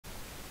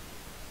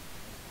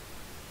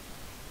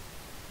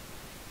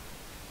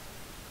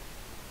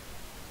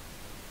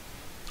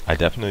I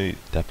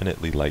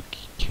definitely like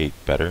Kate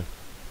better,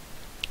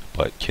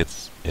 but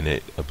Kit's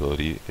innate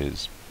ability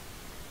is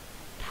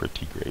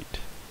pretty great.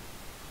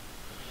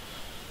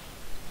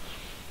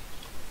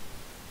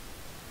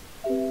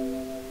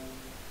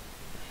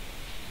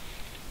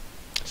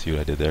 See what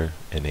I did there?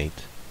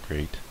 Innate,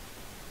 great.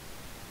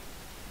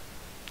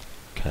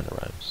 Kinda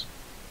rhymes.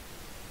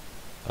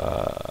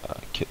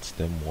 Kit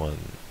stem 1.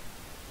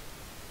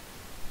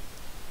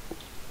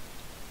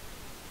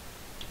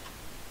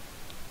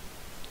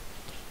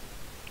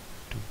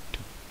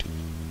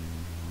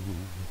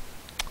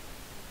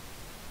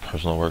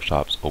 Personal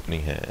workshops,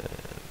 opening hand.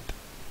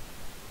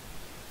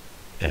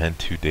 And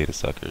 2 data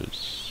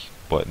suckers,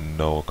 but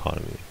no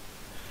economy.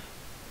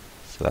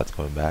 So that's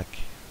going back.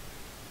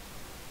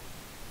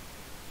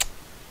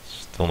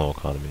 Still no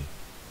economy.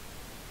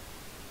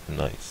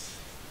 Nice.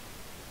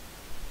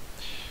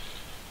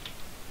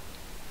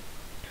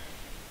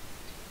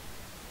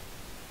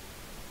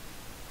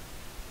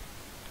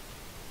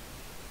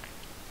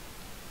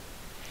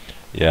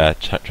 Yeah,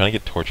 trying to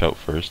get Torch out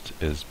first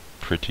is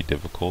pretty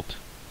difficult.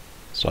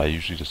 So I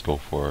usually just go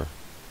for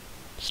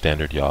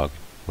standard Yogg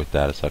with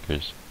data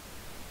suckers.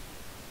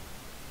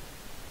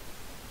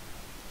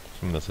 I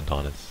think that's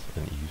Adonis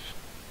and Eve.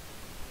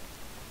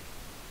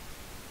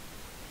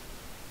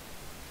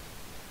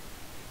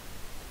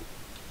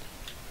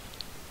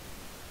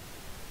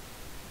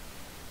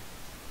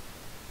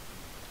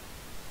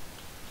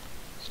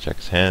 Let's check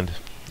his hand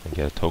and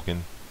get a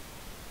token.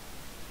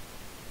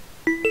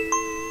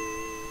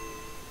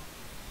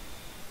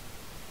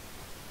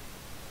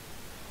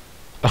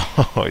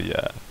 Oh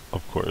yeah,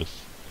 of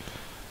course.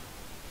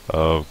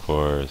 Of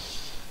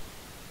course.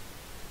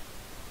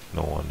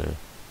 No wonder.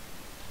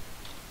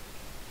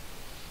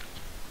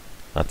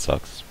 That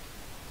sucks.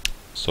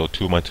 So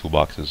 2 of my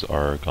toolboxes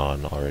are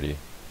gone already.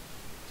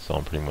 So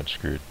I'm pretty much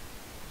screwed.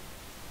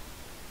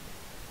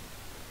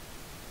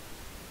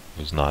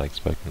 Was not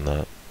expecting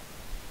that.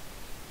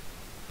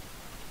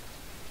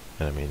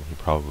 And I mean, he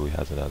probably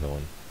has another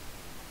one.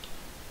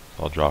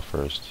 So I'll draw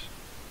first.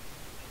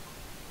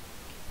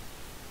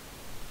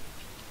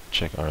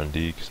 Check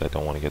R&D because I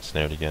don't want to get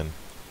snared again.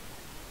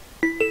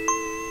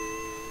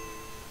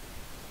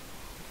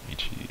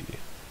 Ichi.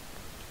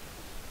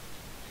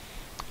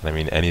 And I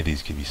mean, any of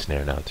these could be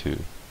snare now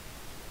too.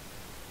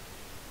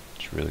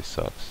 Which really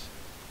sucks.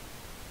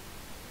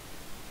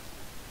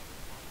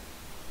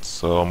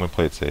 So I'm gonna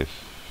play it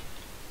safe.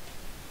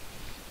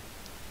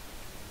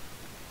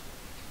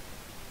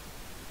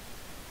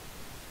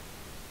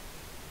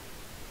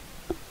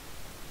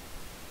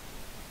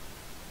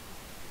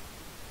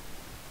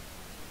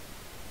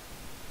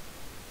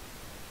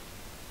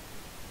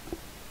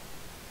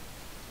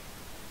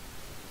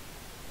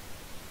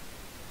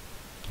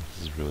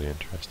 This is really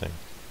interesting.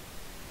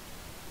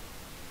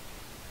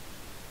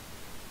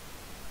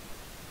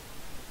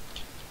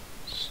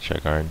 Just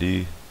check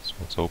R&D, so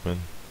it's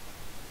open.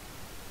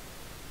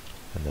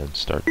 And then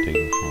start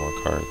digging for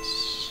more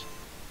cards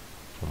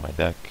from my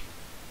deck.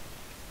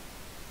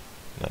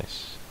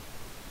 Nice.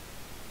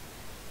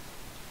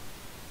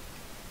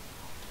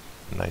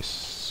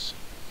 Nice.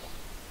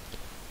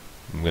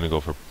 I'm gonna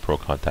go for pro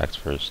contacts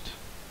first,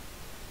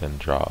 then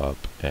draw up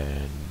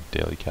and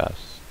daily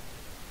cast.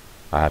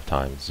 I have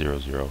time,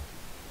 0-0.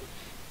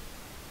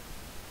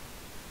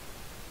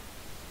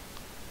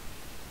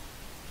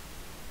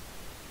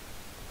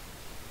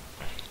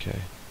 Okay.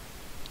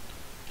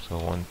 So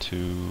 1,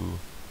 2,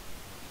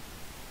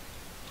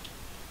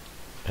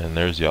 and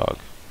there's Yogg.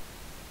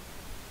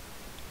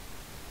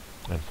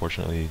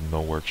 Unfortunately,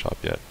 no workshop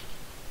yet.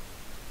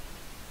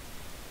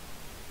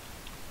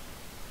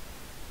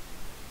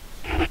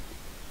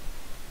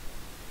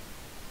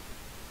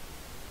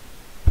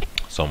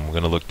 So I'm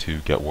gonna look to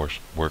get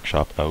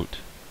workshop out,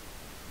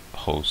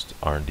 host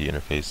R&D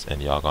interface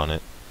and Yogg on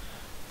it,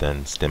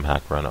 then stim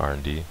hack run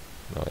R&D.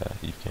 Oh yeah,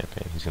 Eve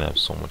campaign. He's gonna have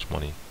so much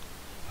money.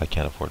 I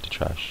can't afford to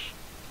trash.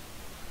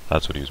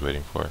 That's what he was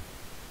waiting for.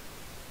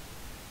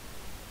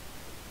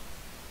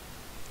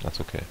 That's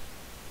okay.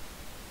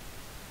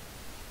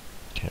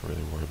 Can't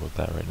really worry about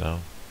that right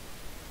now.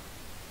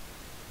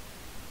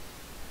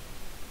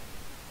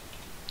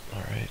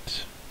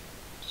 Alright.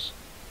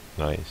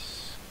 Nice.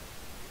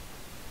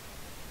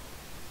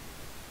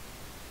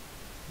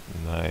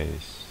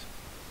 Nice.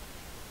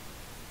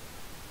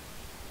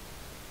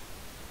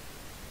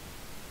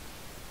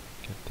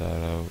 Get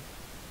that out.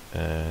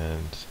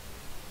 And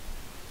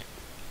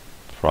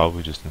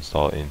probably just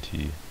install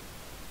Inti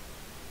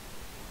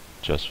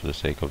just for the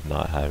sake of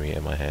not having it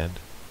in my hand.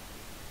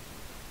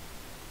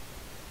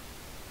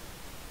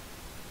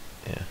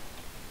 Yeah.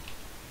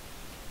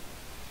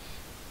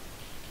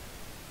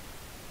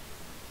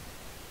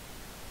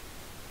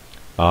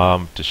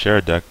 To share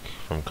a deck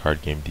from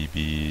Card Game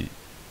DB,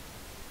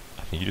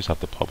 I think you just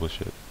have to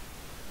publish it.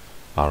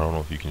 I don't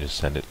know if you can just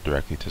send it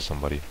directly to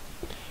somebody.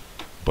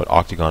 But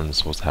Octagon is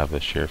supposed to have a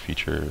share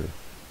feature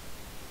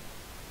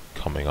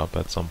coming up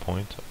at some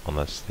point,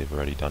 unless they've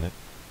already done it.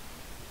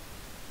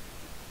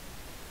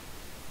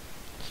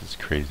 This is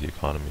crazy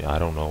economy. I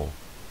don't know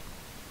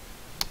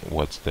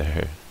what's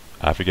there.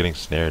 After getting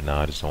snared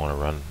now, I just don't want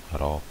to run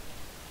at all.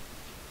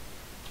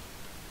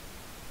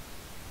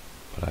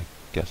 But I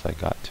guess I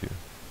got to.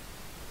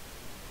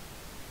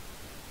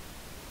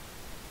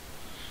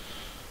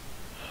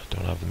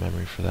 Don't have the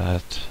memory for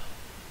that.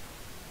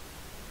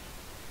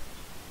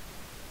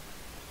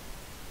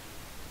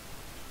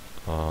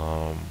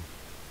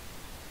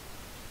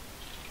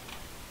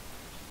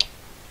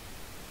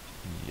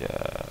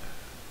 Yeah.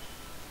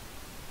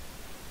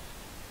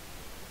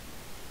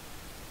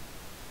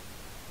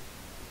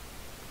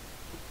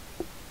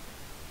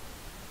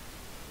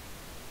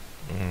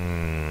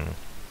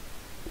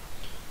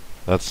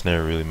 That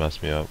snare really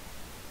messed me up.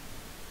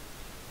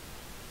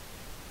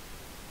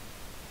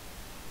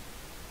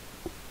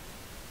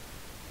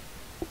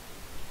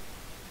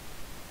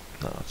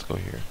 No, let's go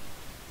here.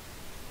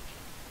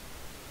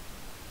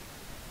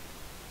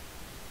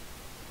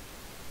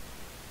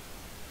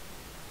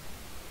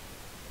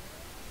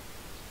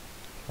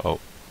 Oh.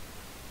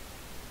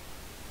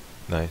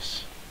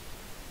 Nice.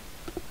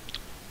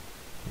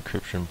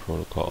 Encryption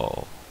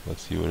protocol.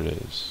 Let's see what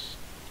it is.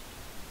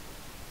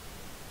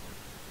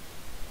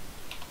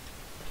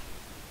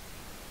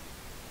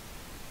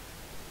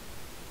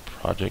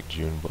 Project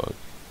Junebug.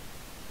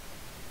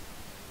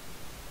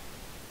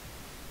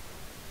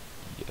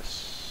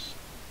 Yes.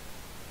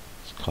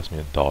 It's cost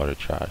me $1 to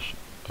trash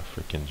a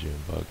freaking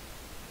Junebug.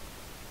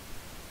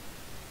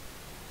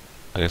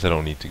 I guess I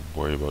don't need to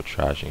worry about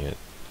trashing it.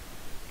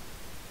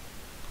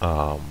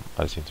 I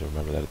just need to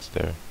remember that it's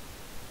there.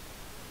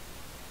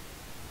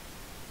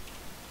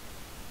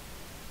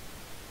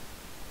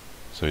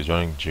 So he's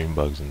running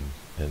Junebugs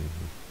and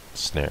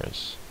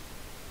snares.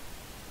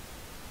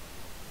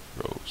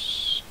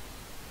 Gross.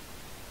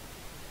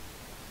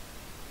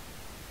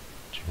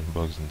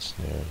 Junebugs and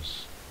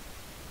snares.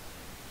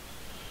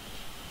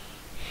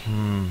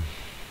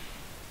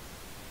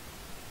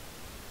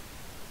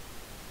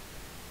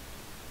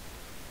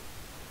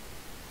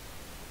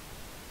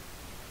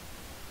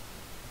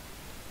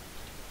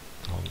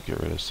 I'll get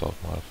rid of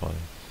self-modifying.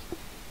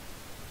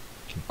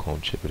 Can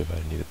clone chip it if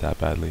I need it that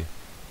badly.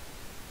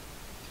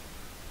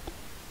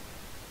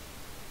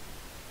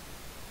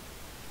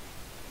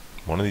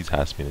 One of these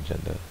has to be an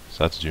agenda.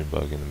 So that's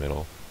Junebug in the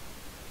middle.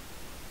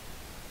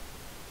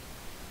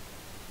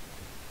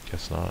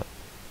 Guess not.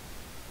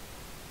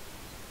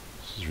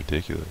 This is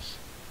ridiculous.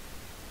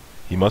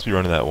 He must be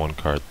running that one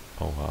card.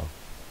 Oh wow.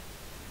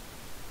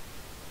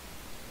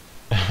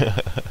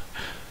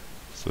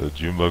 So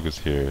Junebug is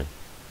here.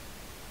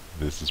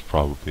 This is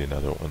probably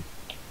another one.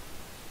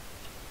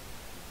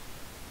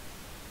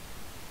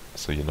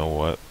 So you know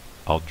what?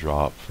 I'll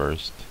draw up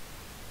first.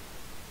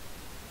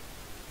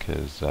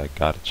 Cause I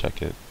gotta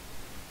check it.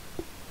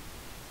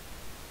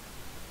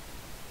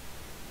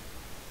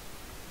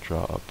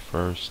 Draw up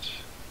first.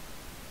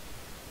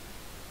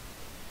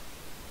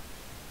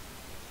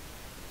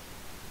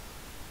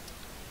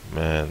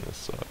 Man, this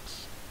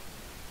sucks.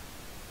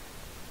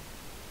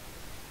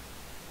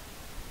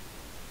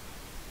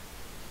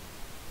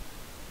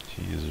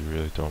 He is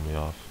really throwing me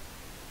off.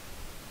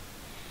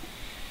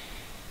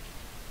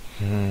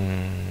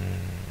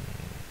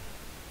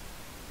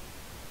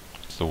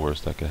 It's the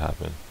worst that could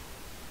happen.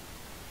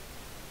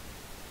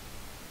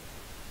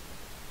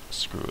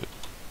 Screw it.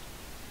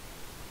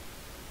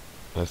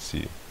 Let's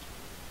see.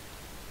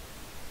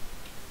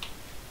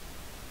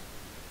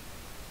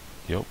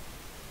 Yep.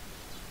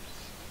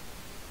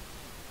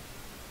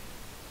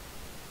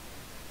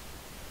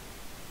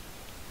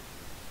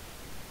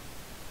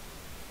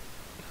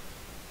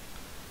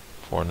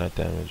 Four net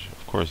damage.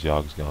 Of course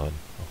Yog's gone.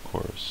 Of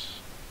course.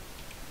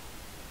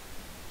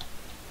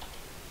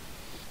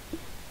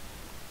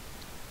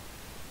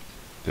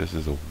 This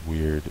is a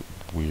weird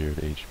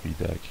HP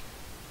deck.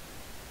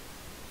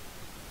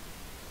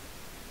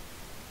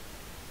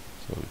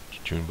 So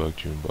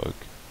Junebug.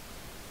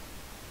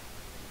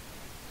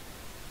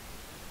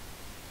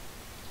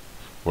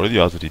 What are the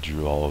odds that he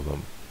drew all of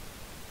them?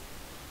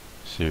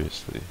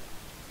 Seriously.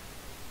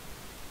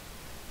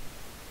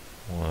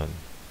 1,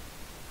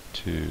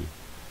 2,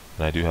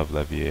 and I do have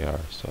Levy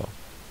AR, so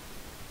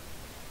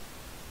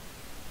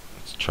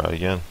let's try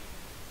again.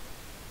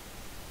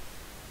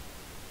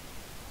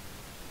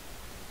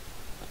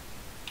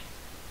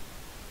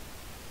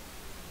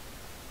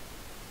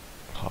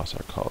 Cost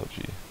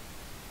Arcology.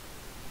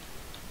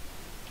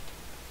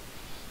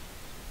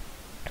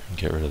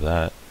 Get rid of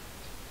that.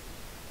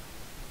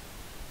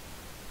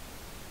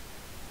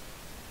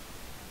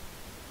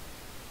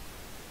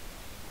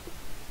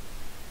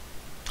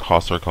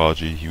 Cost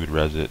Arcology, he would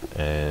res it,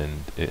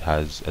 and it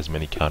has as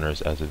many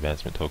counters as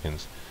advancement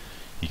tokens.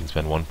 He can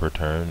spend 1 per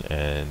turn,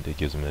 and it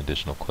gives him an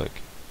additional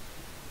click.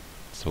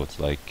 So it's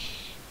like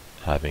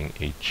having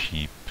a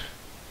cheap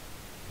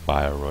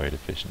Bioroid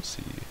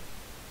efficiency.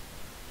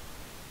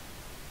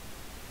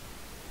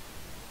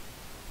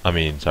 I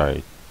mean,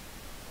 sorry,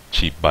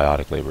 cheap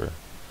biotic labor.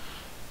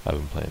 I've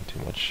been playing too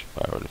much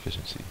Bioroid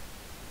efficiency.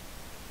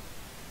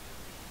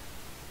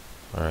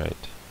 Alright.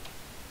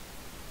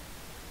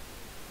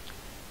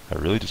 I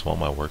really just want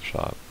my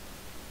workshop.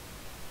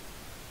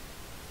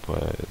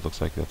 but it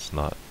looks like that's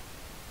not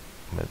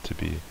meant to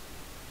be.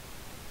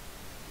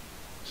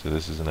 So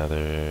this is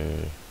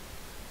another,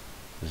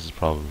 this is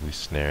probably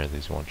snare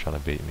these one trying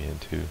to bait me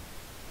into.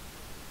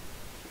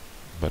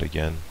 But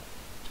again,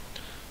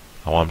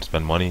 I want him to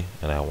spend money,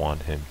 and I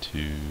want him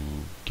to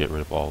get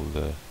rid of all of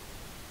the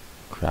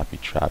crappy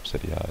traps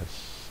that he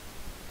has.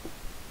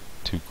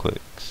 2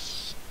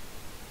 clicks.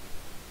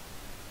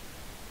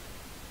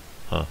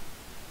 Huh.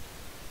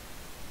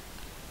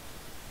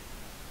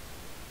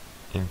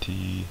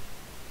 Inti,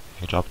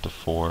 I drop it to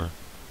 4.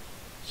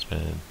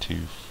 Spend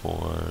 2,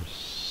 4,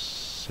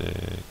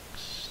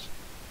 6,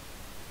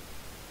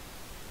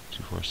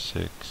 2, 4,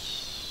 6,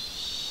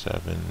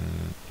 7,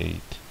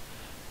 8,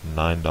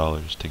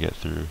 $9 to get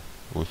through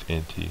with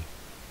Inti.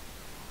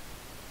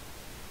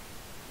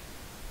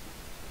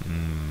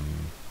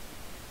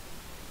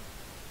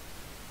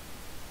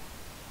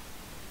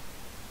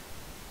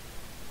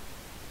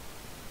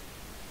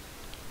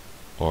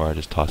 Or I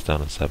just toss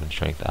down a 7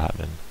 strength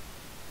admin.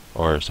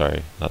 Or,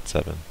 sorry, not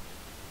 7.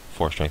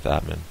 4 strength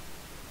admin.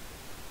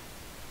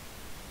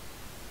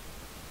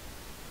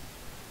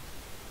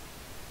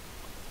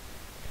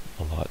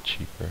 A lot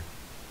cheaper.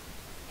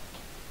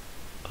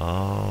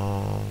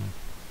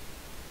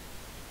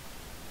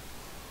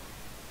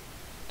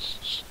 Let's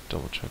just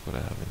double check what I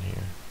have in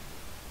here.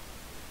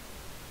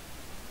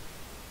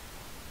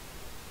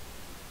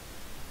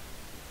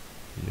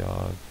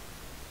 Yogg.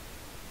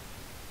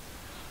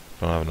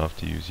 Don't have enough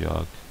to use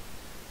Yogg.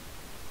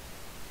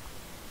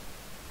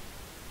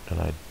 And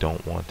I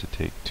don't want to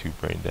take 2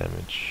 brain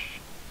damage.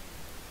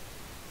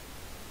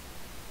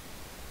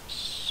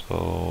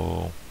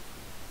 So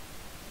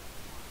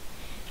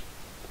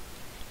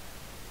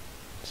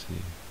let's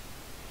see.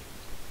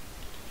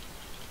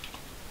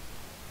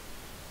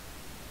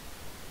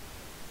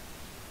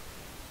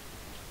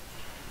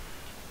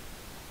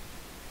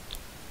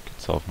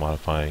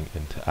 Self-modifying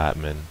into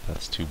admin,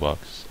 that's $2.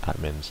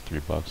 Admin's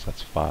 $3,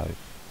 that's 5.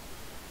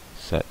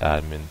 Set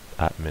admin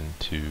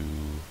to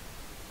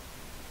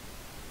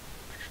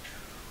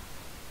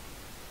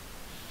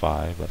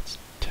 5, that's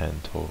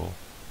 10 total.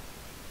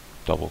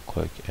 Double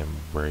click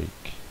and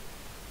break,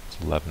 it's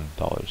 $11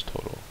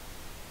 total.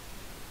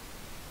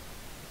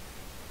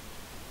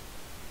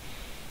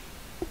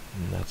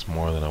 And that's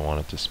more than I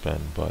wanted to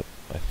spend, but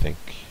I think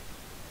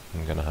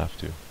I'm gonna have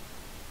to.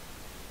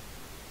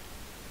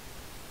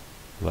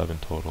 11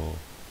 total,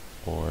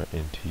 or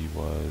Inti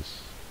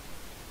was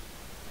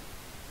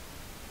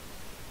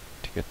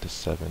to get to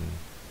 7.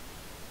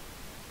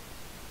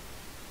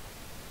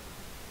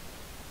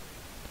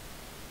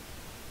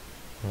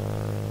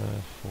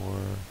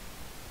 Four.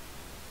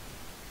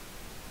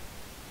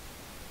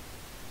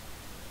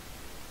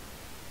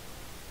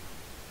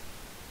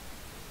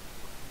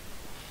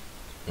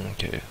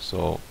 Okay,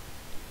 so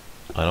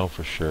I know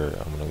for sure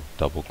I'm gonna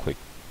double click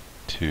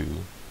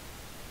 2.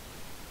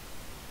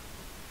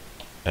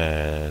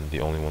 And the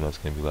only one that's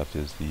going to be left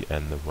is the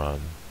end the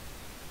run.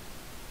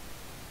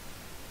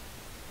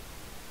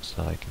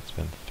 So I can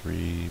spend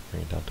 3,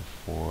 bring it down to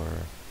 4.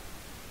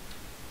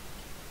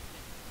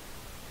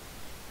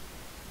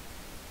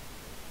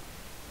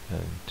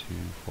 And 2,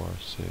 4,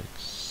 6,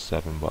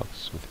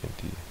 $7 with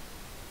Inti.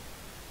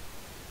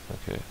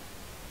 Okay.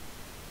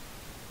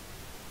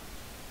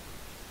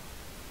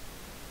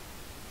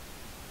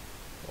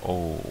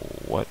 Oh,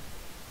 what?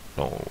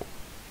 No.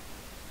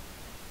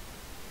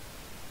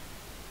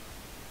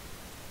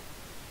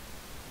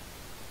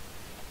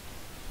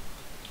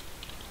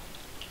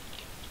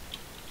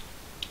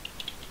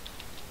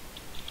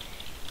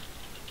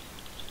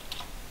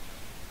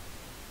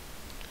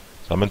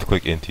 I meant to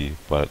click Inti,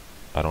 but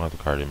I don't have the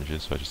card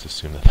images, so I just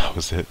assumed that that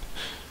was it.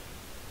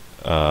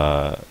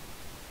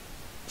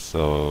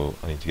 So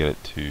I need to get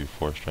it to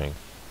 4 strength.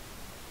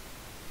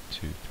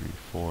 2, 3,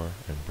 4,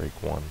 and break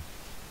 1.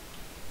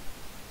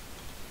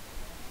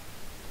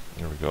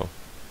 There we go.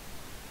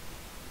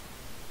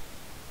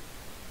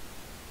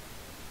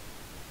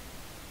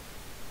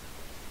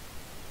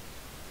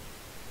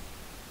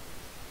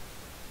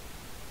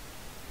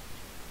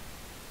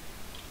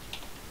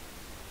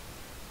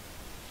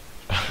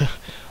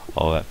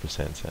 All that for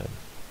Sansan,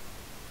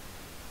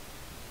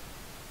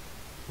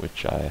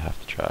 which I have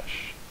to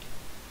trash.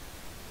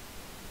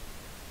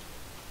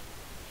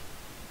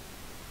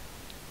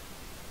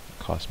 It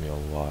cost me a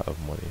lot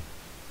of money.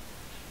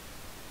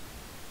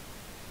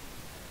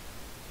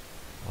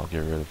 I'll get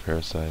rid of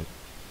Parasite,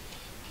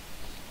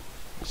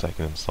 because I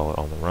can install it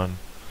on the run.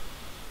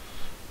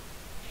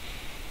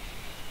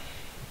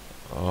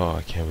 Oh,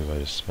 I can't believe I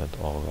just spent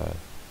all of that.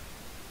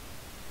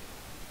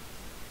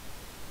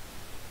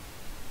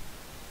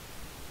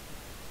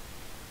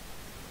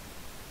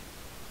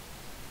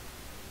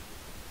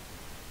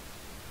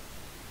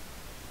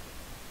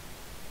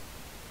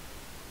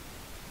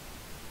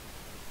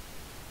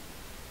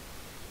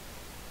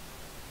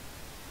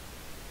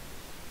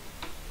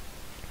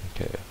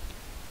 Okay.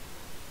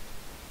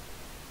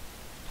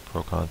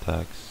 Pro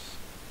contacts.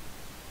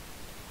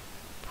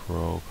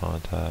 Pro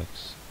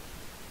contacts.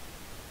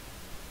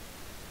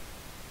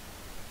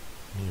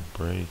 Need a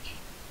break.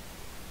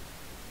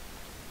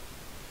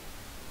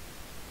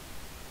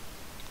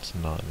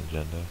 That's not an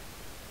agenda.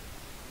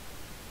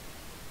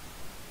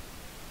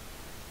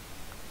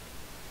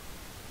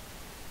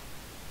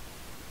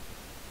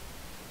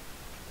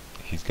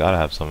 He's gotta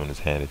have some in his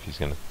hand if he's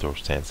gonna throw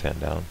sand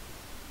down.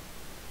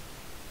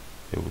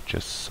 It would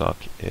just suck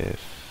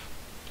if...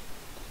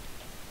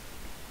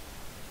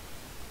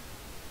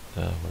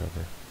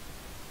 whatever.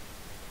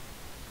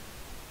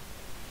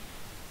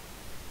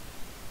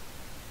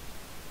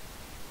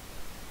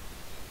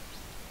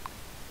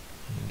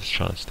 I'm just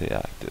trying to stay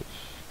active.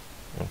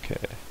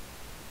 Okay.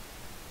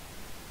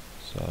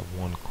 So I have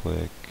one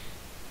click.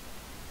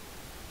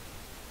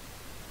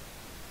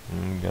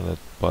 I'm gonna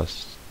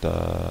bust,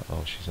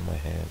 oh, she's in my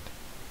hand.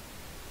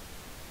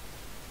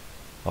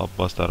 I'll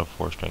bust out a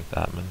 4 strength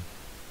admin.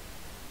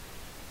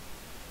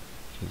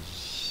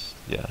 Cause,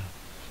 yeah,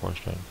 4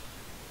 strength.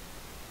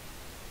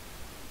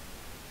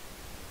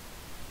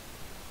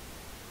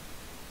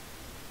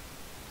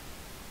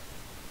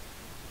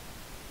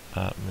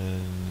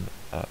 Admin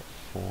at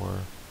 4.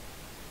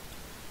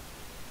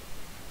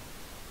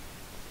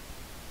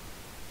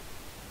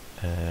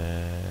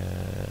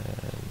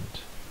 And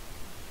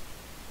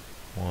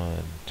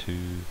 1, 2,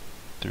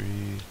 3.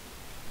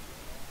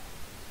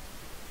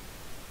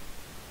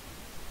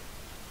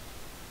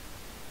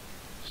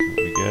 See what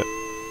we get.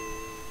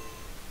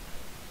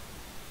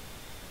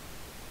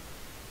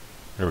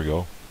 There we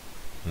go.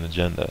 An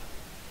agenda.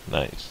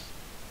 Nice.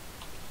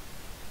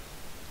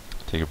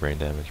 Take a brain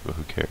damage, but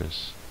who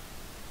cares?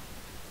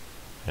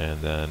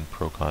 And then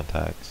pro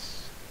contacts.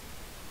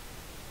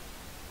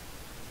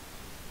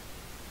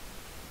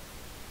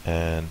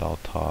 And I'll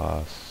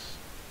toss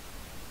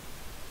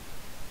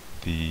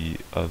the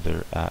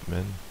other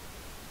admin.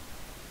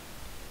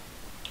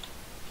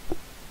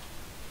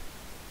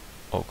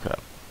 Oh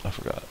crap, I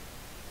forgot.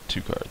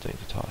 2 cards I need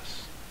to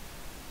toss.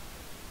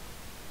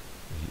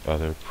 The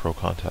other pro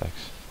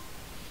contacts.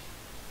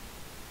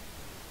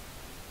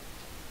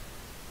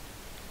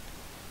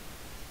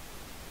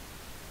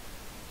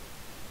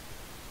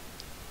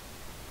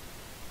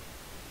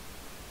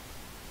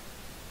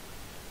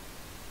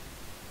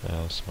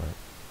 That was smart.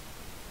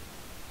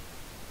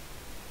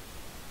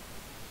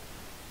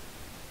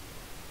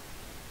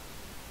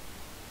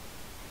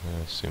 I'm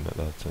gonna assume that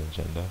that's an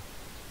agenda.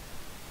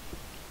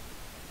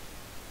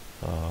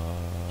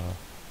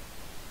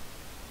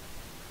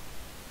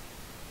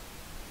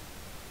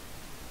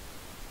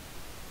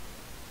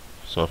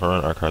 So if I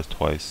run Archives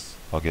twice,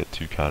 I'll get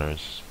 2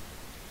 counters.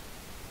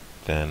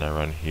 Then I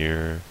run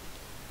here.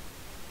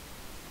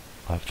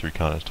 I have 3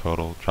 counters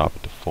total. Drop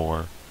it to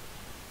 4,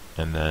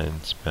 and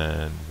then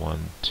spend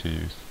 1,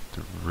 2,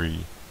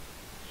 3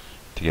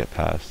 to get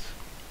past,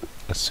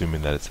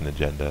 assuming that it's an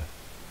agenda.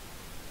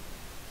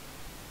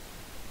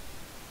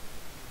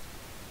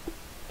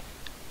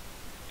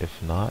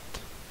 If not,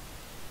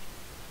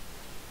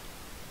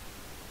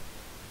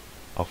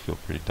 I'll feel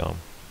pretty dumb.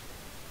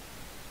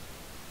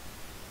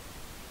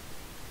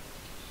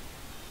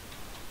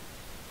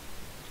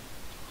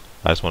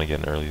 I just want to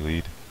get an early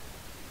lead.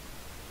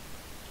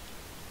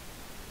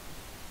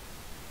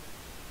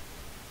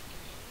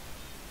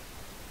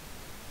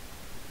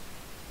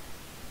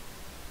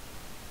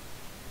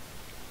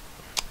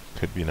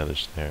 Could be another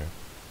snare.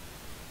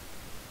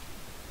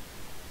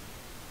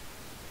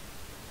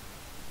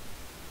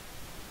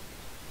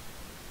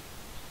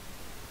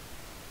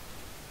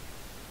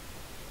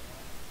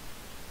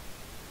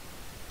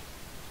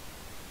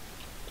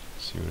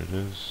 See what it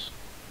is.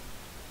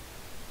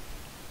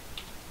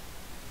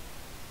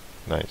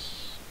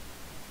 Nice.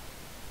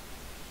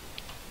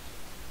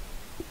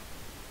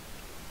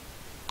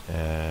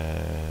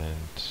 And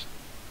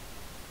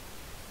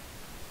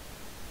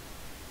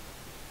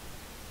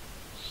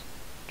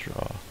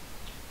draw.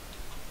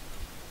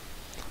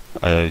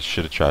 I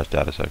should have trashed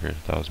Data Sucker.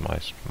 That was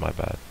my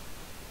bad.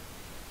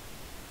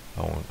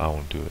 I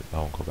won't do it. I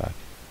won't go back.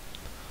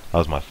 That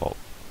was my fault.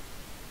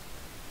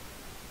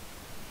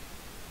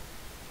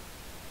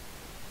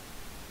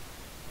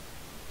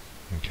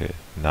 Okay,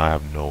 now I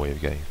have no way of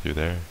getting through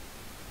there.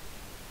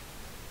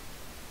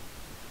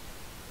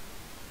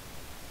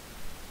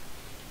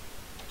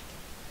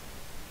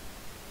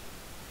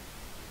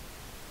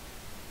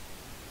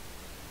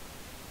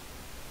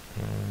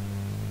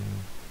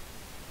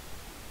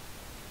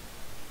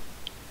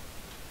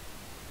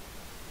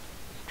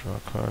 Draw a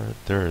card.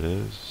 There it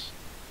is.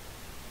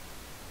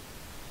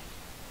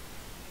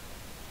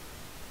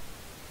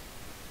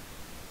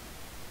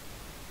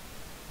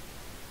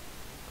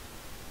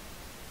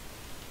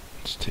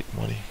 Let's take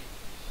money.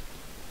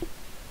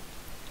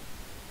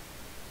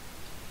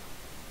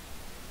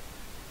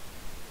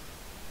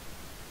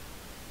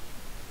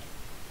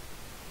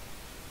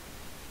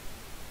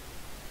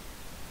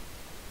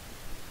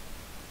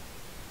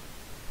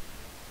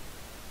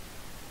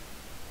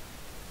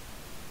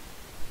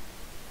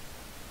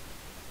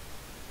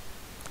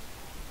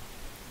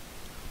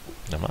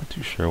 I'm not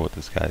too sure what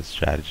this guy's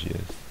strategy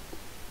is.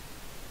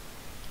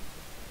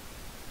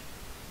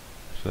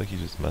 I feel like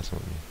he's just messing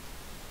with me.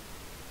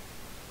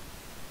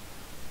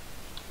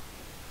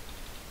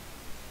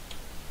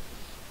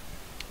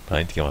 I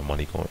need to get my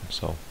money going,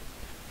 so.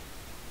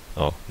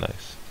 Oh,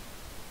 nice.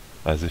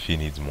 As if he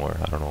needs more.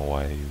 I don't know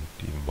why you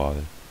even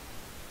bother.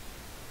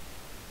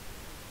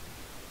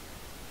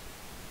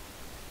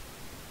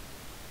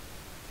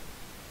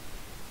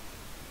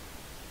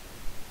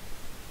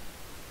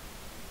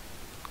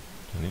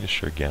 I need a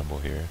sure gamble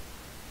here.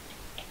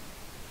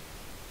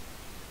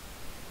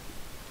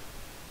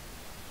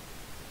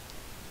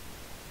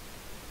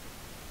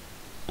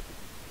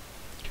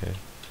 Okay.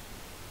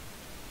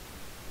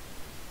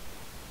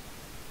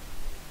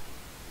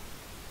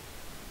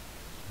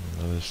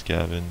 Another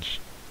scavenge.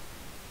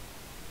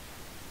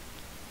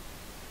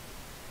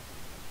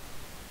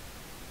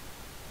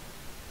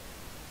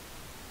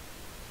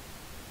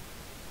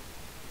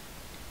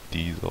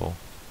 Diesel.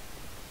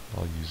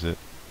 I'll use it.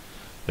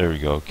 There we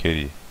go,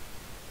 Katie.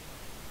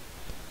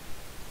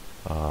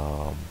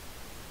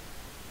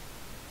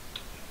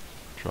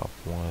 Drop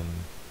 1,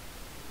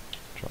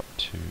 drop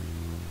 2.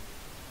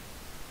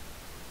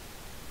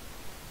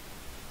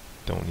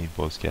 Don't need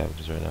both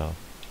scavengers right now.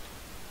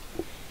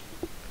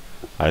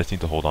 I just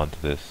need to hold on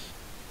to this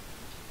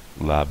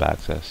lab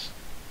access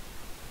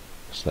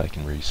so that I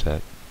can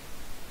reset.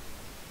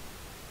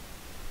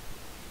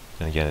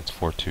 And again, it's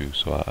 4-2,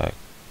 so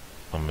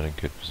I'm in a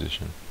good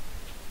position.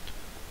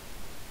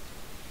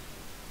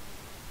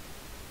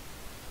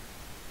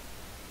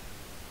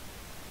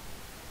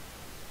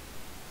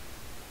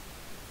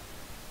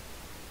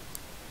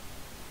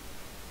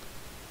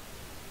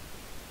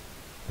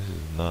 This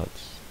is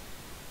nuts.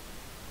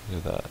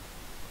 Look at that.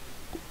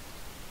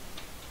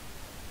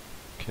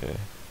 Okay.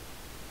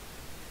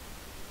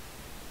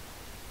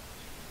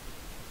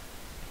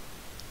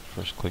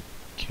 First click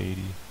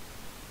Katie.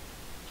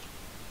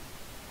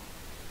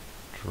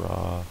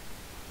 Draw.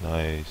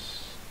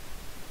 Nice.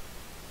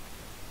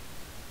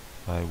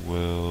 I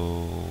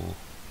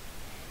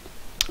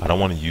don't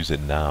want to use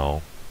it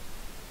now.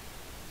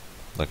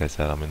 Like I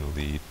said, I'm in the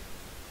lead.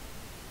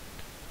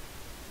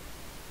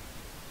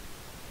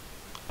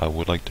 I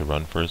would like to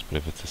run first, but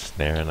if it's a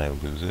snare and I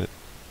lose it,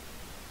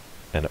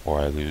 or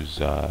I lose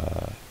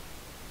the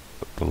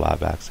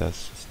lab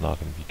access, it's not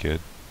going to be good.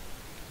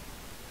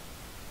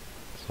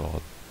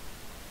 So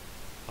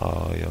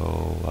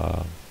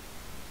I'll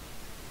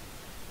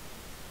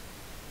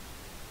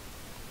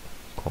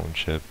clone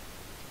chip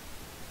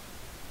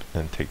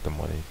and take the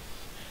money.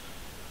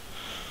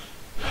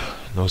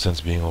 No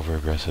sense being over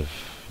aggressive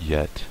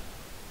yet.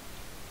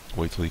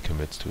 Wait till he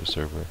commits to a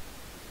server.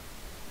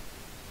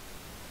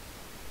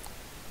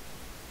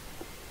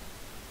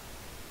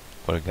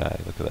 What a guy,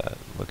 look at that,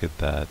 look at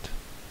that.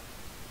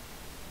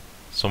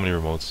 So many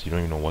remotes, you don't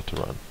even know what to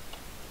run.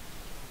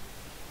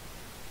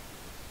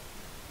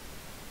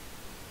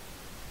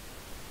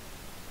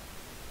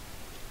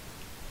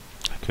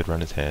 I could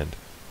run his hand.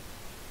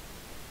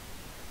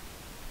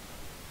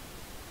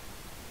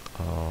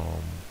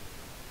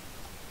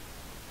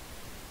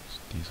 It's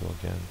Diesel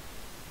again.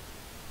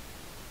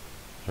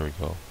 There we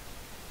go.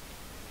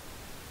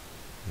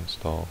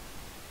 Install.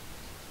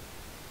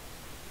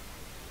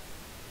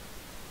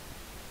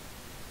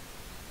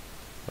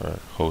 Or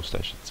host,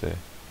 I should say.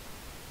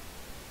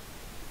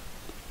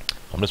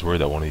 I'm just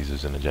worried that one of these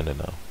is an agenda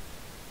now.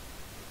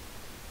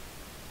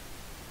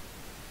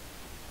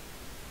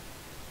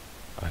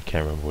 I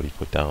can't remember what he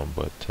put down,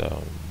 but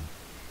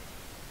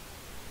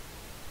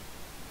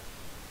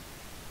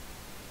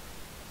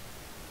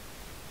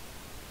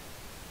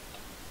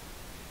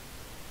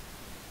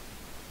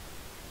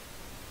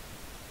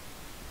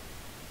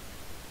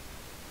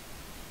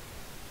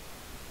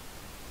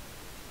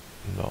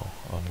no,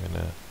 I'm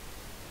gonna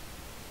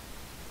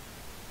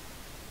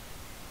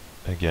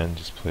again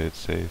just play it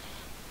safe,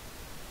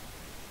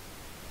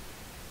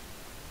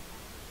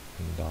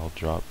 and I'll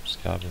drop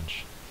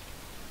scavenge.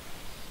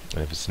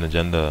 And if it's an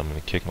agenda, I'm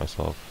gonna kick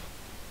myself.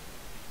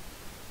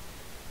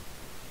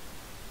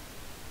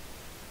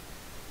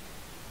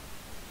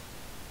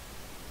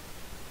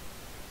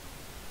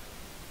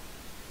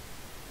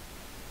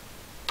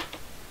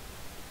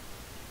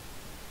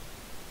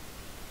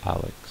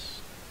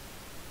 Alex.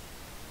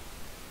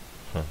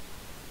 Huh.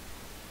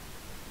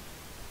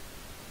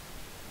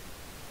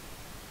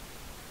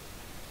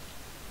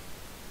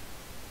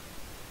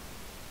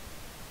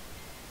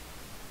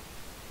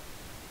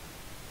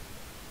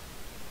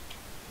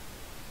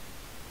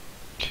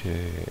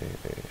 Okay.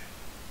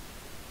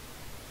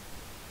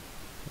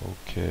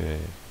 Okay.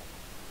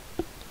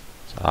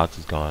 So Alex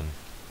is gone.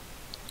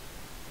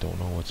 Don't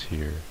know what's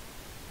here.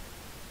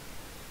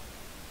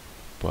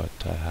 But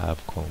I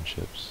have clone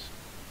chips.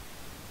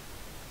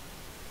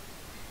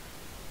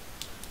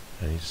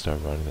 I need to start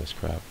running this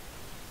crap.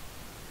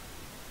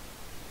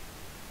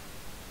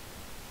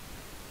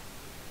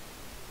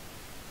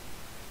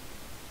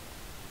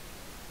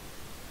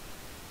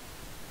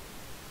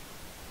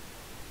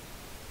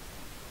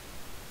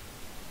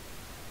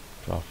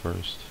 Draw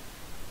first.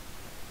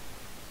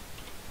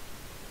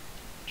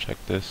 Check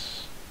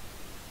this.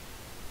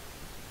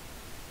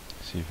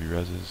 See if he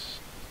reses.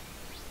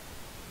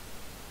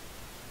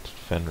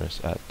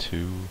 Fenris at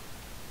 2.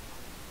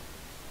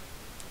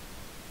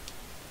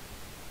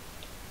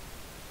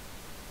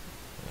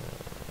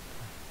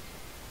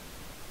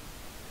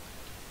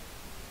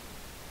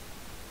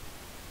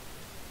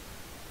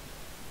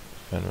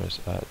 Fenris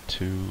at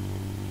 2.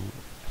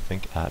 I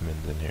think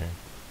admin's in here.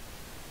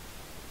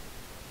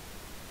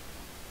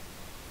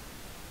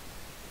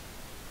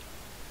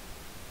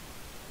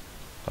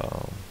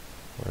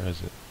 Where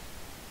is it?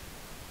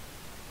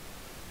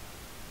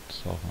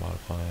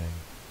 Self-modifying.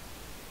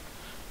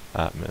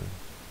 Admin.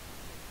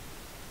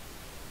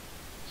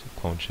 So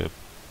clone chip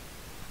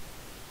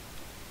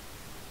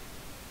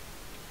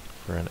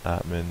for an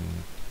admin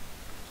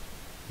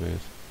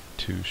with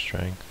 2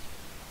 strength.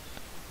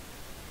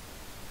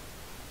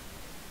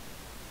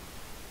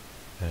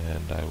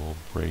 And I will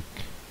break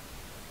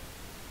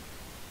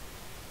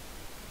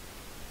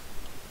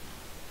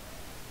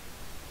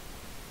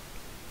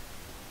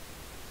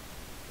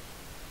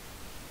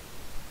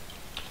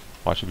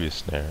watch it be a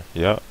snare.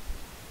 Yep.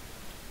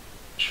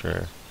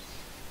 Sure.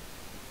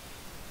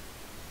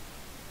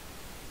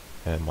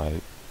 And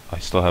I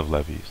still have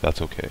levies.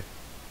 That's okay.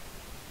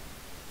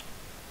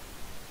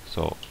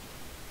 So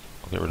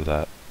I'll get rid of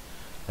that.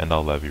 And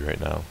I'll levy right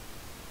now.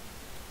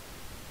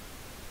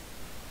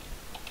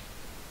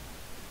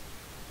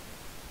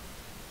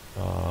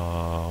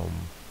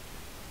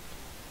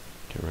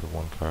 Get rid of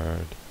 1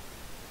 card.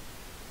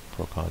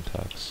 Pro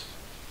contacts.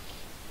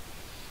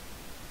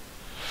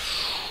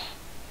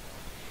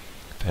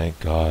 Thank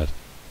God.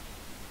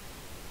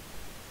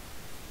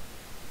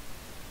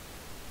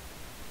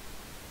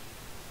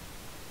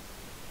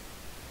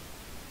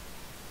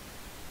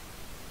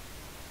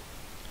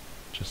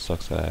 Just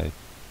sucks that I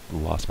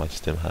lost my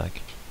stim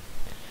hack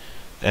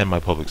and my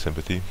public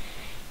sympathy.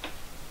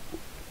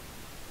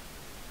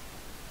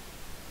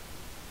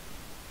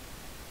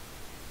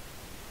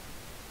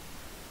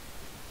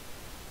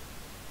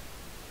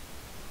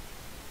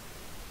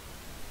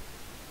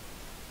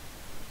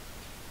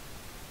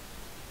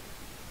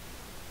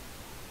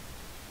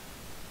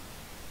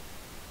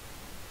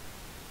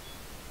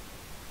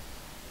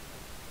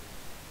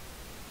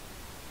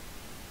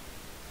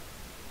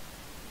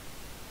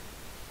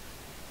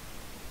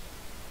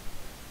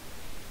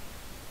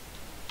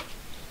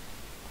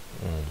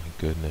 Oh my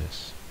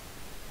goodness.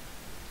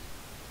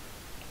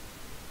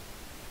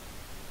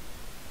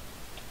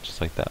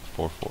 Just like that,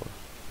 4-4.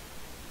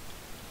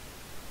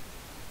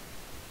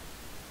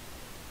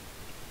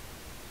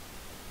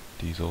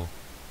 Diesel.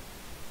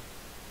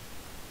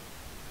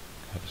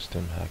 Have a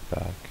stim hack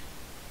back.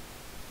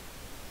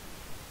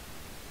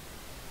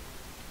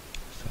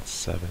 That's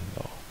 7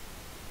 though.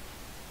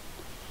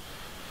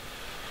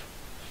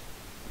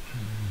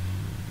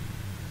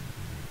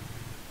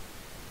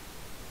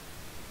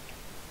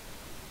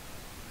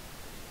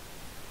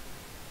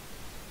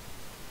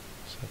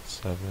 Set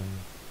 7.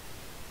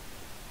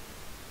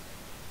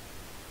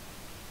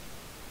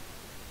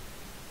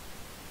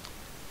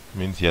 It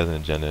means he has an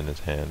agenda in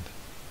his hand.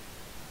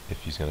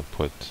 If he's gonna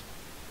put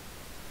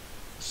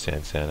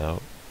Sansan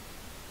out.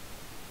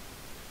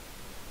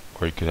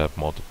 Or he could have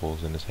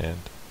multiples in his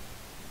hand.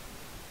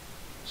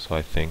 So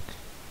I think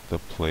the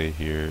play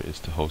here is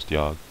to host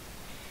Yogg,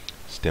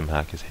 stim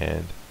hack his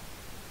hand.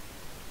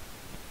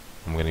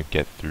 I'm gonna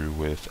get through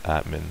with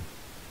admin.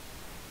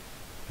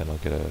 And I'll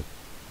get a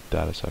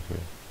data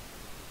sucker.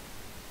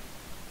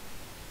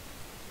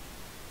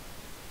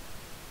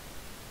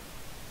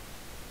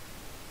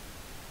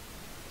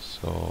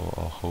 So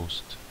I'll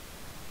host.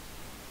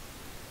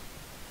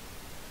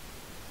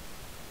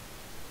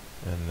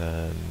 And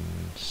then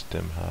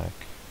stim hack.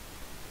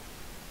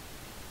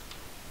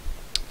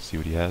 See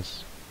what he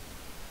has.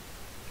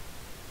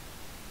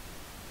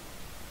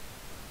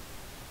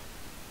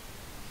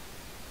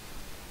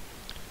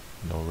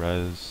 No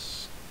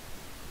res.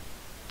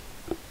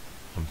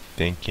 I'm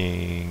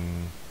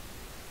thinking.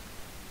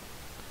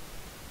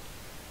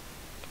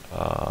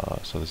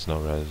 So there's no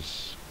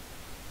res.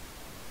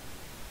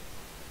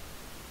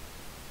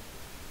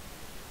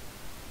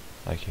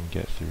 I can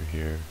get through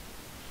here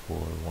for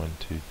 1,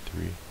 2,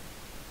 3.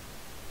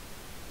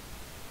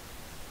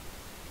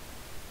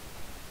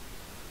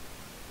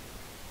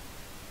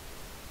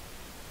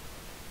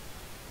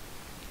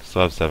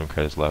 Still have 7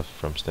 credits left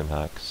from stim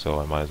hack, so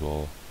I might as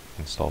well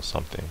install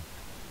something.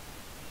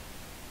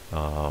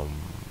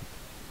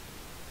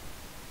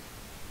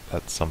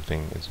 That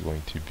something is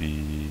going to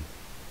be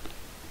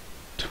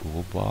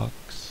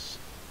Toolbox.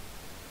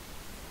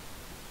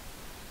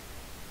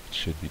 It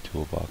should be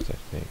Toolbox, I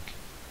think.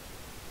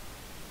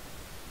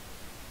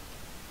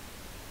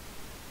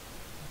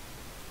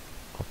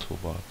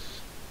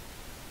 Toolbox.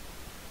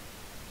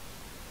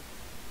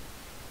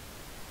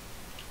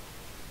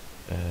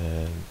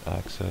 And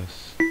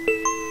access.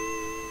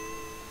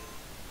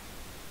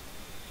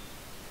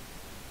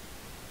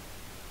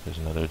 There's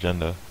another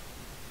agenda.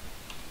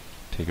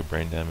 Take a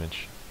brain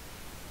damage.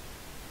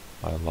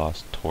 I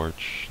lost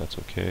torch, that's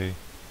okay.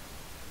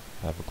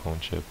 I have a clone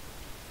chip.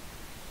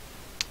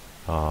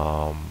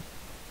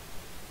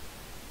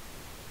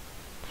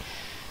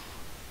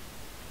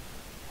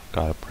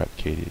 Gotta prep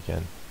Katie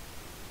again.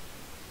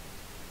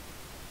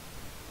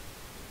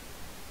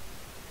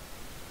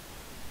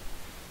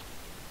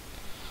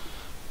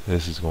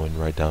 This is going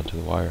right down to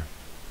the wire.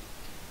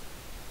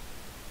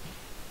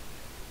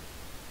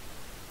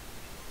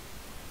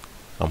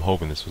 I'm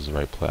hoping this was the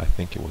right play. I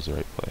think it was the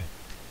right play.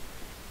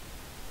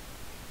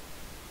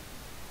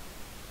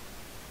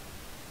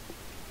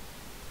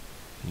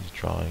 He's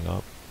drawing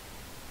up.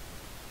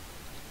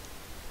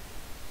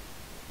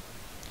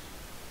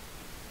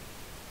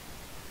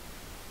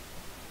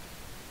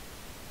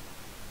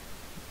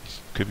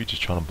 Could be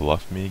just trying to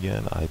bluff me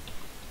again. I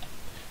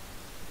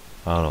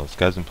don't know. This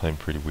guy's been playing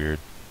pretty weird.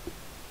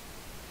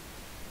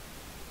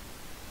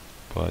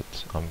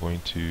 But I'm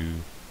going to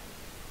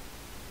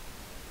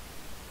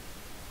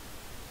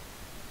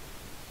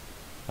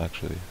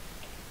actually,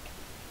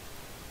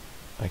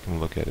 I can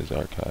look at his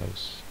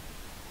archives.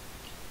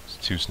 There's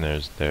 2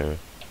 snares there.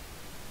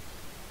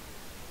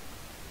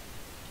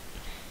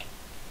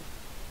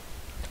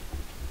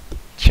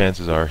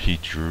 Chances are he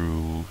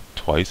drew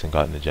twice and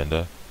got an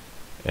agenda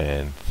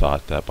and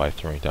thought that by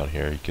throwing down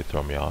here he could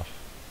throw me off.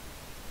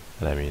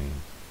 And I mean,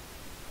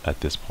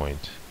 at this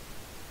point,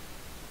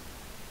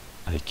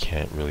 I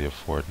can't really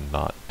afford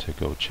not to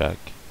go check.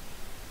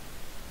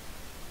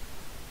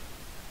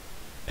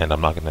 And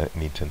I'm not going to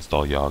need to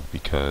install Yogg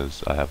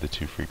because I have the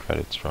 2 free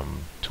credits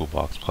from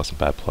Toolbox plus a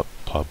bad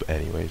pub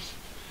anyways.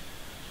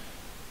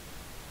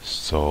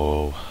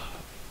 So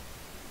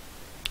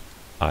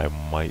I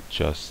might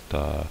just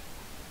I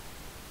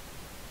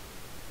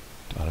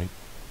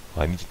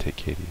need to take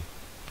Katie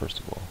first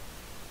of all.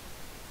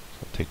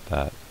 So I'll take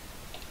that.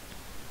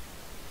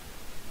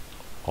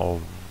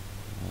 I'll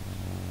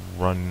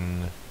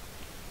run.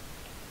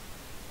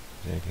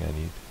 Is there anything I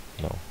need?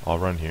 No. I'll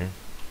run here.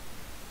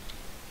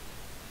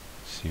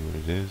 See what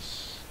it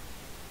is.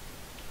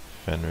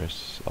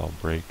 Fenris, I'll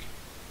break.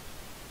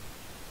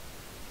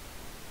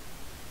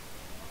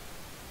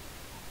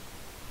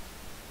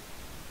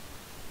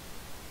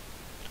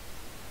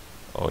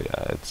 Oh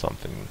yeah, it's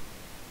something.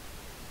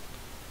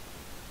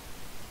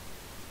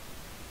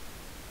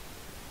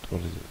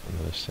 What is it?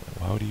 Another stand.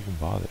 Why would he even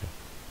bother?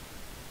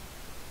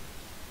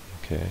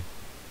 Okay.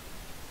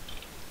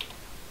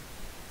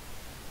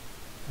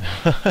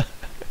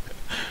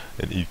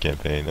 An Eve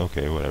campaign.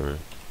 Okay, whatever.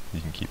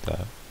 You can keep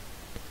that.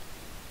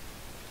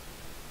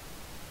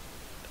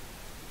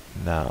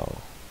 Now.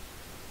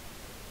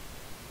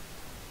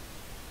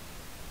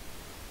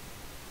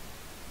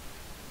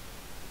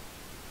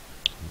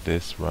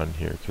 This run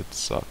here could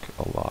suck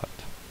a lot.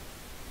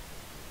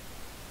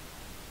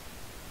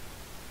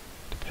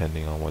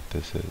 Depending on what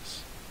this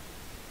is.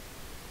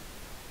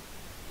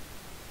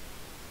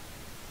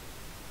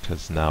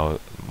 Because now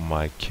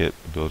my kit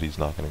ability is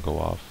not going to go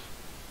off.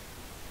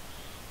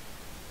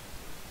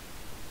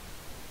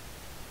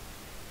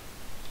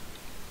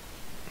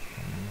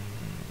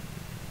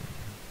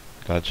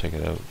 Gotta check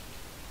it out.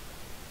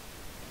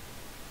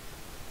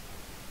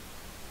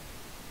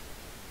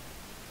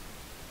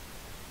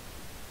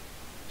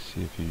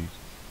 See if you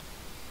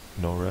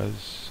no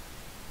res.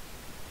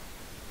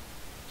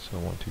 So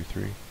 1, 2,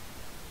 3.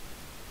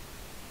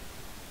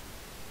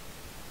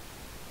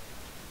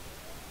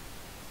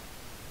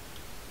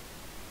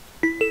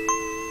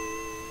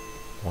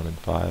 One and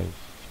 5.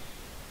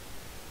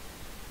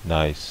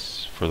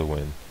 Nice for the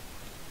win.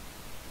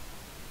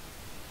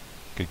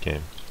 Good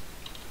game.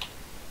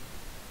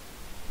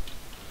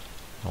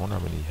 I wonder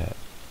how many he had.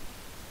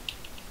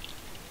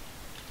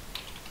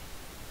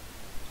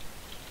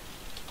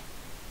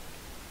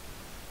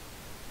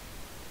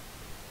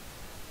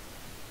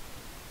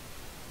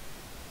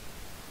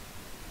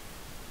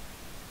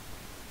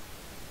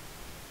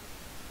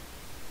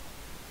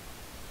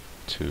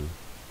 Two.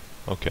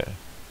 Okay.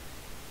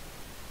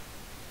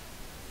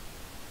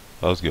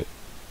 That was good.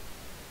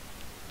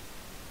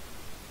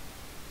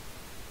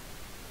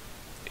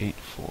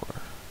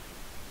 8-4.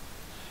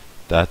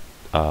 That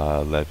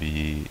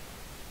levy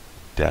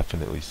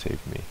definitely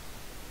saved me.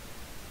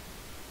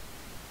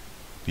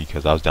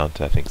 Because I was down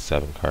to I think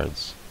 7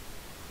 cards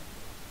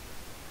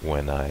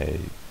when I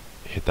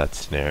hit that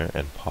snare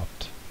and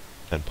popped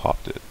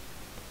it.